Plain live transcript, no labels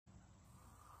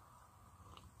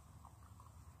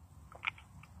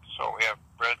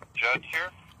Judd here?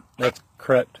 That's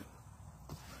correct.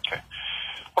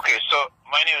 Okay, so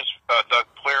my name is Doug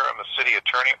Plier. I'm the city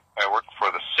attorney. I work for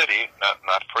the city,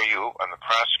 not for you. I'm the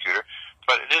prosecutor.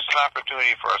 But it is an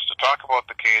opportunity for us to talk about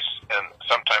the case, and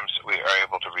sometimes we are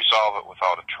able to resolve it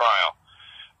without a trial.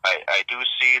 I do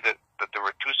see that there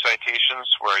were 2 citations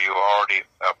where you already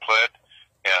pled,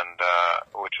 and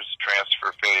which was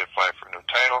transfer, failure to apply for a new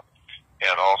title,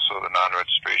 and also the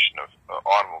non-registration of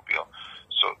automobile.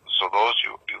 So those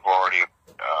you've already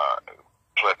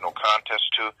pled no contest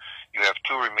to. You have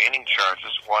 2 remaining charges.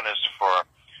 One is for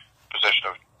possession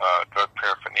of drug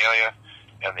paraphernalia,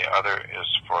 and the other is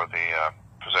for the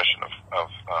possession of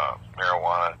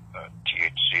marijuana,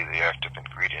 THC, the active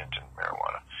ingredient in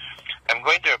marijuana. I'm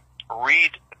going to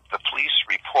read the police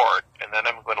report, and then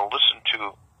I'm going to listen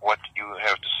to what you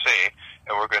have to say,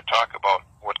 and we're going to talk about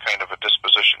what kind of a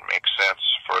disposition makes sense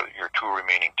for your 2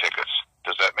 remaining tickets.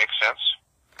 Does that make sense?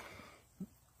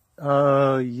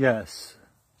 Yes.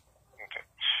 Okay.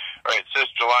 All right, it says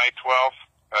July 12th,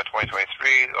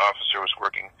 2023, the officer was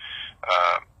working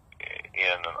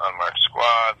in an unmarked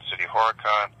squad, City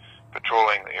Horicon,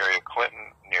 patrolling the area of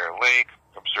Clinton near a lake,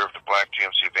 observed a black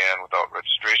GMC van without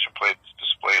registration plates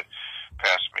displayed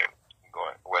past me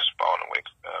going westbound and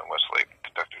Westlake,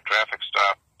 conducted a traffic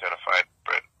stop, identified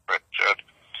Brett Judd,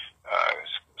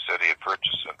 said he had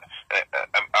purchased it.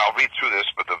 I'll read through this,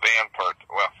 but the van part,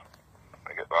 well,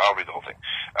 I'll read the whole thing.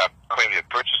 Claimed he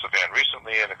had purchased the van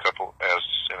recently in a couple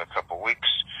weeks.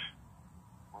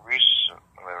 Let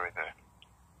me read that.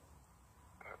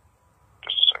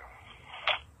 Just a second.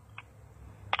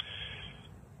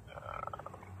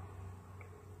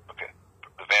 Okay.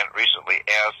 The van recently,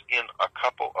 as in a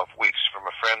couple of weeks, from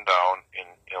a friend down in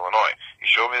Illinois. He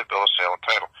showed me the bill of sale and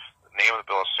title. The name of the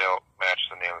bill of sale matched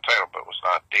the name of the title, but was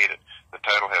not dated. The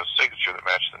title has a signature that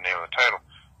matched the name of the title,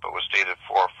 but was dated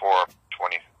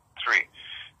 4/4/23.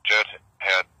 Judd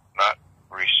had not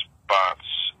response.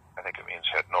 I think it means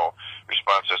had no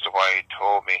response as to why he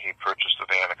told me he purchased the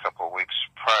van a couple of weeks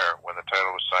prior when the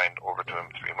title was signed over to him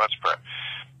 3 months prior.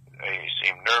 He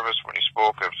seemed nervous when he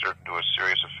spoke. I observed him do a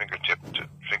series of fingertip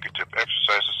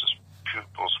exercises. His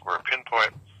pupils were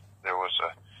pinpoint. There was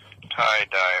a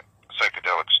tie-dye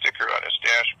psychedelic sticker on his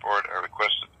dashboard. I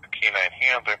requested a canine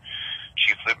handler.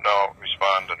 Chief Libnow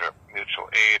responded under mutual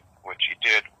aid, which he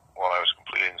did while I was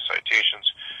completing the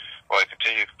citations. While I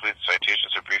continued to complete the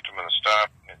citations, I briefed him on the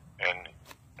stop, and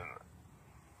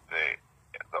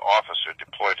the officer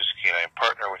deployed his canine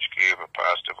partner, which gave a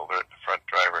positive alert to the front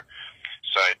driver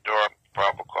side door.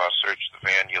 Probable cause search. The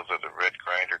van yielded a red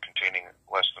grinder containing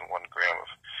less than 1 gram of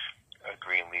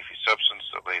green leafy substance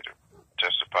that later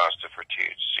tested positive for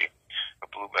THC. A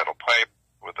blue metal pipe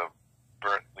with a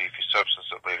burnt leafy substance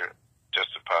that later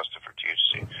tested positive for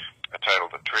THC. I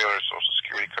titled the trailer, Social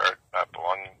Security card, not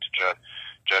belonging to Judd.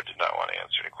 Judd did not want to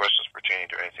answer any questions pertaining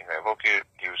to anything I located.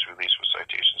 He was released with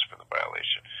citations for the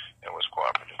violation and was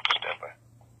cooperative. Stand by.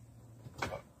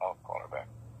 I'll call her back.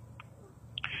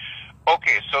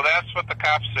 Okay, so that's what the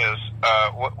cop says.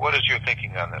 What is your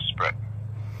thinking on this, Brett?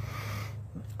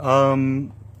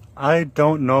 I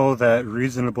don't know that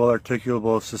reasonable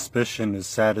articulable suspicion is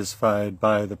satisfied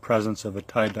by the presence of a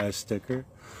tie-dye sticker.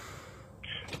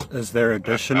 Is there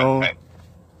additional?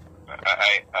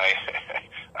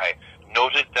 I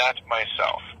noted that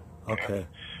myself. Okay,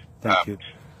 thank you.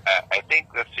 I think,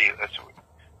 let's see,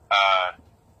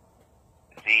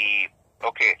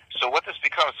 okay, so what this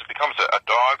becomes, it becomes a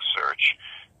dog search,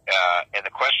 and the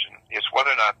question is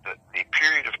whether or not the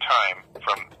period of time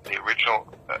from the original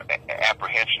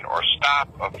apprehension or stop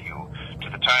of you to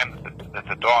the time that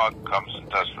the dog comes and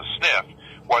does the sniff,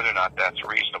 whether or not that's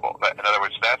reasonable. In other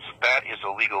words, that is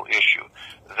a legal issue.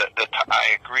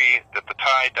 I agree that the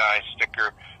tie-dye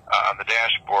sticker on the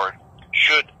dashboard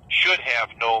should have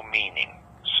no meaning,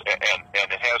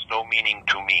 and it has no meaning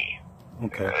to me.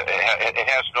 Okay. It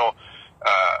has no,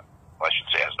 well, I should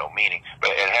say it has no meaning,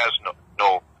 but it has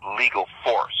no legal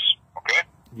force. Okay?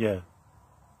 Yeah.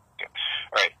 Okay.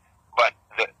 All right. But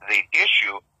the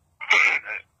issue,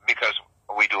 because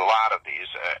we do a lot of these,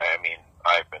 I mean,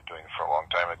 I've been doing it for a long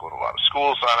time. I go to a lot of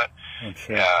schools on it. I'm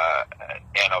sure.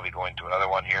 And I'll be going to another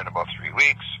one here in about 3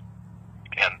 weeks.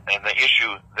 And the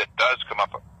issue that does come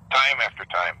up time after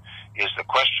time is the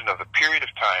question of the period of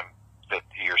time that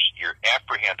you're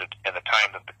apprehended and the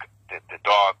time that the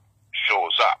dog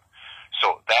shows up.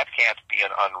 So that can't be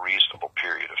an unreasonable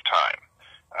period of time.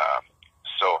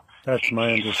 So that's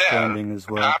my understanding as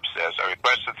well. The cop says, I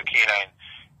requested the canine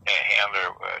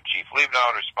handler, Chief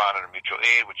Liebnow, responded to mutual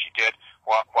aid, which he did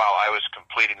while I was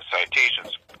completing the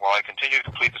citations. While I continued to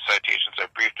complete the citations, I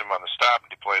briefed him on the stop and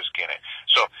deployed his canine.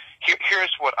 So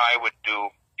here's what I would do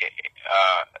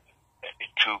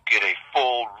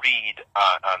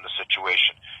on the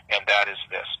situation, and that is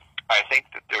this. I think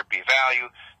that there'd be value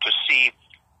to see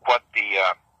what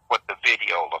the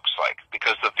video looks like,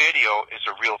 because the video is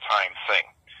a real-time thing,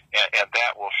 and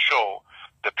that will show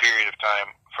the period of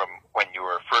time from when you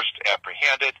were first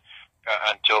apprehended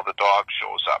until the dog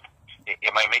shows up.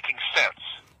 Am I making sense?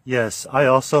 Yes, I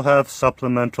also have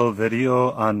supplemental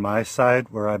video on my side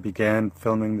where I began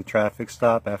filming the traffic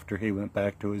stop after he went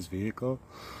back to his vehicle.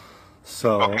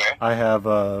 So Okay. I have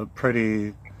a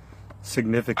pretty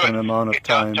significant Good. amount of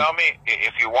time. Tell me,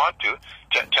 if you want to,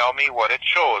 tell me what it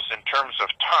shows in terms of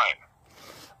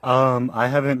time. I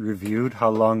haven't reviewed how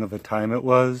long of a time it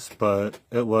was, but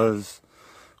it was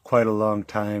quite a long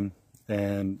time.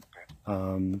 And,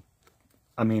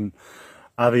 I mean,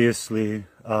 obviously,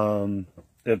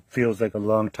 it feels like a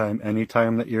long time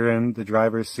anytime that you're in the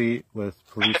driver's seat with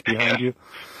police behind you.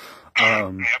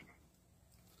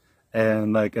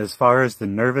 And like, as far as the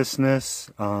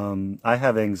nervousness, I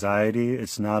have anxiety.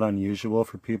 It's not unusual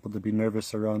for people to be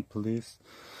nervous around police.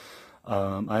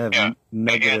 I have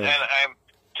negative...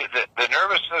 And the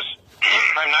nervousness,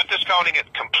 I'm not discounting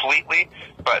it completely,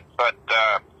 but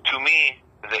to me,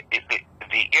 the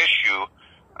issue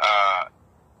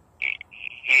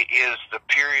is the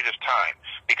period of time.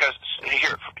 Because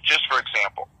here, just for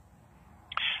example,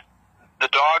 the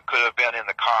dog could have been in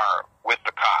the car with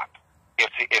the cop.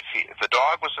 If the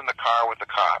dog was in the car with the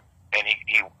cop and he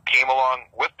came along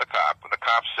with the cop, and the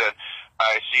cop said,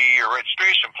 "I see your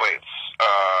registration plates.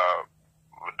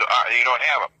 You don't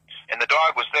have them," and the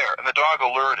dog was there, and the dog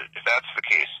alerted. If that's the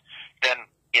case, then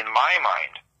in my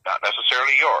mind, not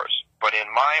necessarily yours, but in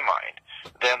my mind,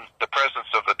 then the presence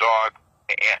of the dog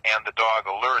and the dog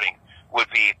alerting would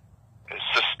be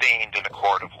sustained in a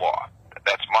court of law.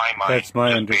 That's my mind. That's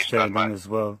my understanding as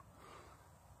well.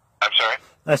 I'm sorry?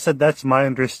 I said that's my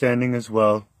understanding as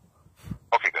well.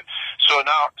 Okay, good. So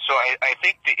I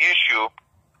think the issue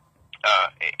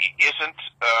isn't,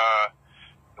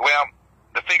 well,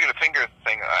 the finger-to-finger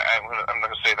thing, I'm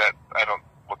going to say that I don't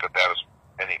look at that as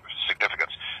any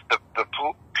significance. The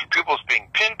pupils being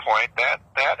pinpoint, that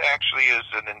actually is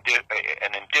an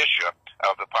indicia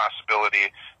of the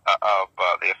possibility of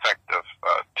the effect of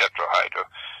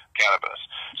tetrahydrocannabinol.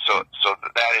 So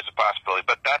that is a possibility,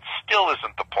 but that still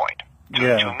isn't the point.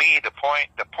 To me, the point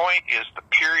is the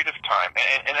period of time.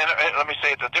 And let me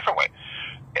say it a different way.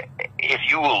 If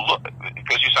you will look,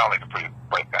 because you sound like a pretty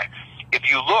bright guy, if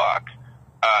you look,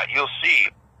 you'll see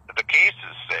that the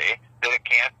cases say that it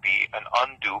can't be an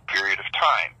undue period of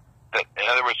time. That, in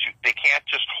other words, they can't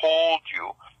just hold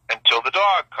you until the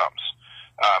dog comes.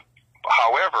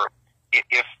 However,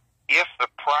 if the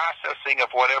processing of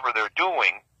whatever they're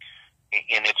doing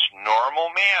in its normal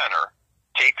manner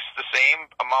takes the same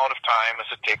amount of time as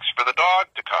it takes for the dog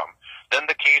to come, then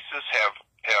the cases have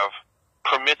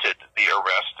permitted the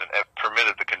arrest and have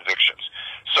permitted the convictions.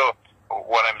 So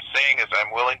what I'm saying is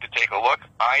I'm willing to take a look.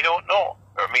 I don't know.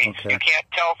 I mean, You can't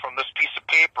tell from this piece of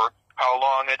paper how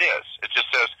long it is. It just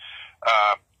says,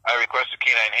 I requested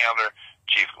canine handler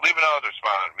Chief Liebenow to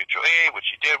respond to mutual aid, which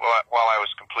he did while I was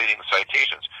completing the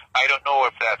citations. I don't know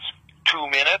if that's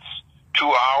 2 minutes, 2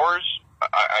 hours.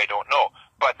 I don't know.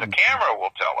 But the camera will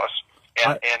tell us.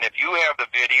 And if you have the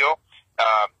video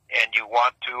and you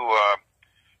want to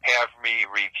have me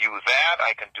review that,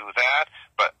 I can do that.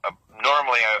 But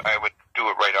normally I would do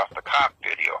it right off the cop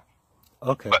video.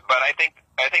 Okay. But I think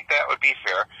that would be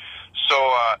fair. So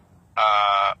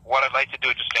what I'd like to do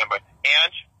is just stand by.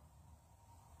 Ange?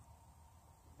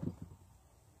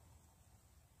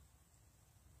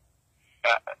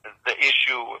 The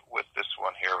issue with this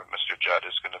one here with Mr. Judd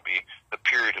is going to be the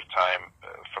period of time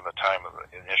from the time of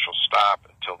the initial stop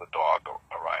until the dog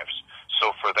arrives.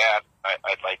 So for that,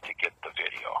 I'd like to get the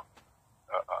video,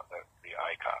 the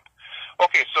ICOP.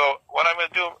 Okay, so what I'm going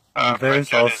to do...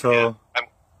 there's also...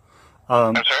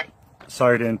 I'm sorry?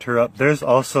 Sorry to interrupt. There's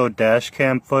also dash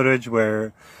cam footage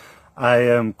where I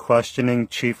am questioning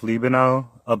Chief Liebenow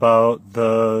about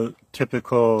the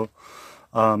typical...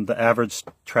 the average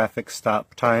traffic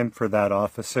stop time for that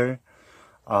officer.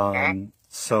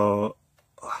 So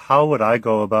how would I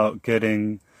go about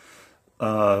getting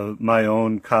my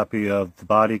own copy of the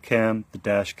body cam, the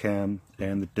dash cam,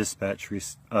 and the dispatch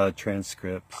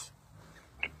transcripts?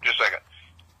 Just a second.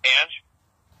 Ange?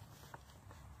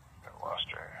 I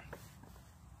lost her.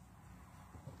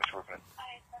 It's working.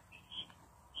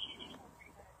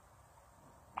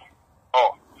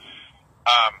 Oh.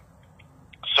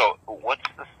 So what's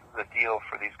the deal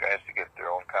for these guys to get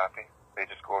their own copy? They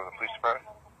just go to the police department?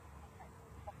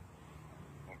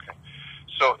 Okay.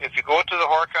 So if you go to the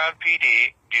Horicon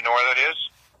PD, do you know where that is?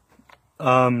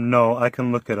 No, I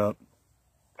can look it up.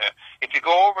 Yeah. If you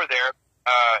go over there,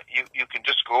 you can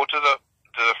just go to the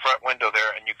front window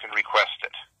there and you can request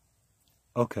it.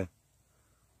 Okay.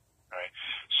 All right.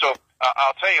 So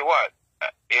I'll tell you what.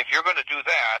 If you're going to do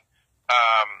that,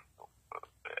 I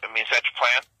mean, is that your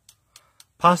plan?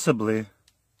 Possibly.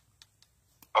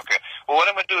 Okay. Well, what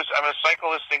I'm going to do is I'm going to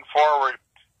cycle this thing forward.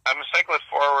 I'm going to cycle it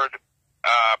forward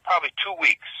probably 2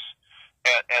 weeks,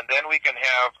 and then we can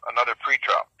have another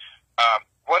pretrial.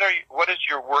 What is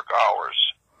your work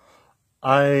hours?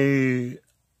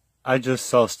 I just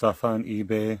sell stuff on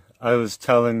eBay. I was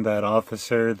telling that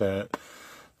officer that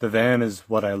the van is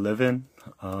what I live in.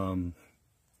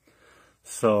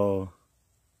 So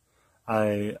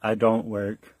I don't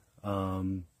work,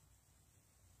 and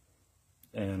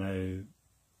I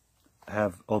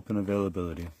have open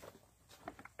availability.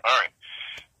 All right.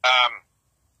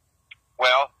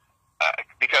 Well,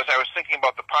 because I was thinking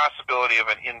about the possibility of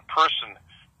an in-person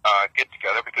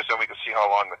get-together, because then we can see how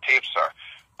long the tapes are.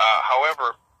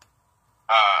 However,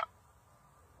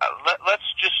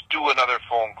 let's just do another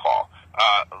phone call.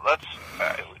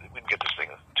 We can get this thing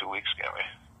in 2 weeks, can't we?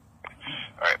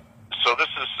 All right. So this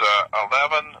is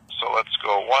 11. So let's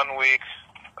go 1 week.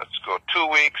 Let's go 2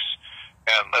 weeks,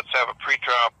 and let's have a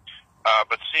pretrial.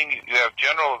 But seeing you have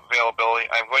general availability,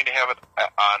 I'm going to have it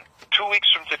on 2 weeks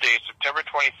from today, September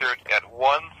 23rd at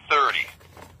 1:30.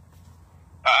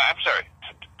 I'm sorry,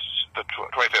 the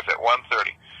 25th at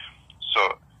 1:30.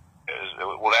 So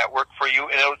will that work for you?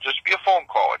 And it'll just be a phone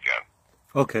call again.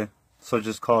 Okay. So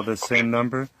just call the same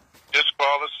number? Just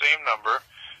call the same number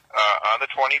on the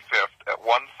 25th at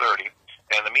 1:30.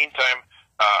 And in the meantime,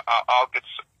 I'll get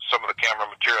some of the camera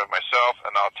material myself,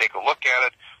 and I'll take a look at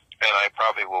it, and I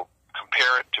probably will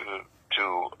compare it to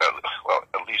well,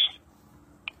 at least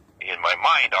in my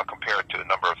mind, I'll compare it to the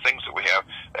number of things that we have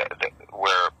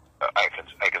where I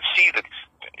can see that.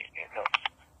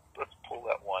 Let's pull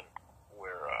that one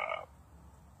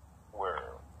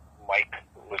where Mike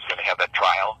was going to have that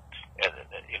trial, and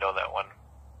you know that one,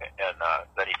 and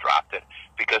then he dropped it,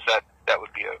 because that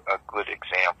would be a good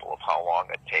example of how long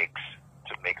it takes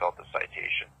to make out the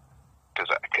citation,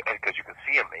 because you can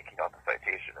see him making out the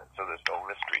citation, and so there's no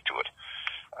mystery to it.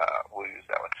 We'll use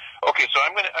that one. Okay, so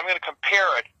I'm gonna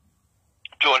compare it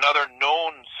to another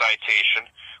known citation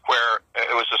where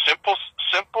it was a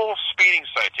simple speeding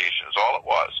citation is all it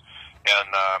was, and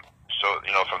so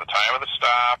from the time of the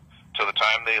stop to the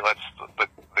time they let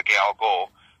the gal go,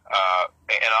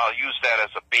 and I'll use that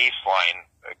as a baseline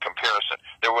comparison.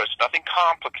 There was nothing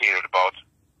complicated about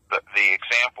the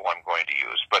example I'm going to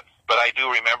use, but I do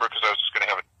remember, because I was just going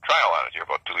to have a trial on it here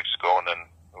about 2 weeks ago, and then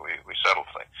we settled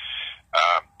the thing.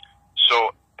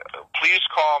 So please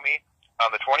call me on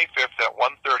the 25th at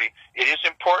 1:30. It is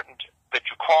important that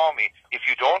you call me. If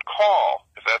you don't call,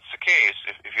 if that's the case,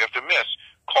 if you have to miss,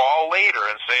 call later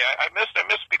and say, I missed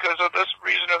because of this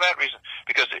reason or that reason.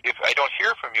 Because if I don't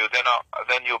hear from you,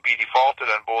 then you'll be defaulted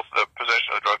on both the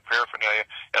possession of the drug paraphernalia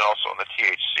and also on the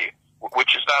THC,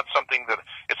 which is not something that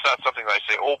I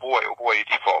say, oh boy, you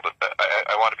defaulted.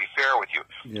 I want to be fair with you,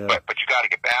 yeah. but you got to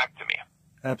get back to me.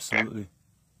 Absolutely. Okay.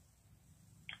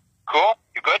 Cool?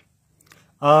 You good?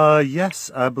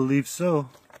 Yes, I believe so.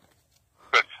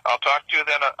 Good. I'll talk to you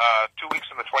then 2 weeks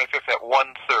on the 25th at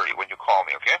 1:30 when you call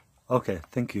me, okay? Okay,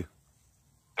 thank you.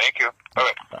 Thank you. All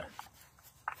right. Bye.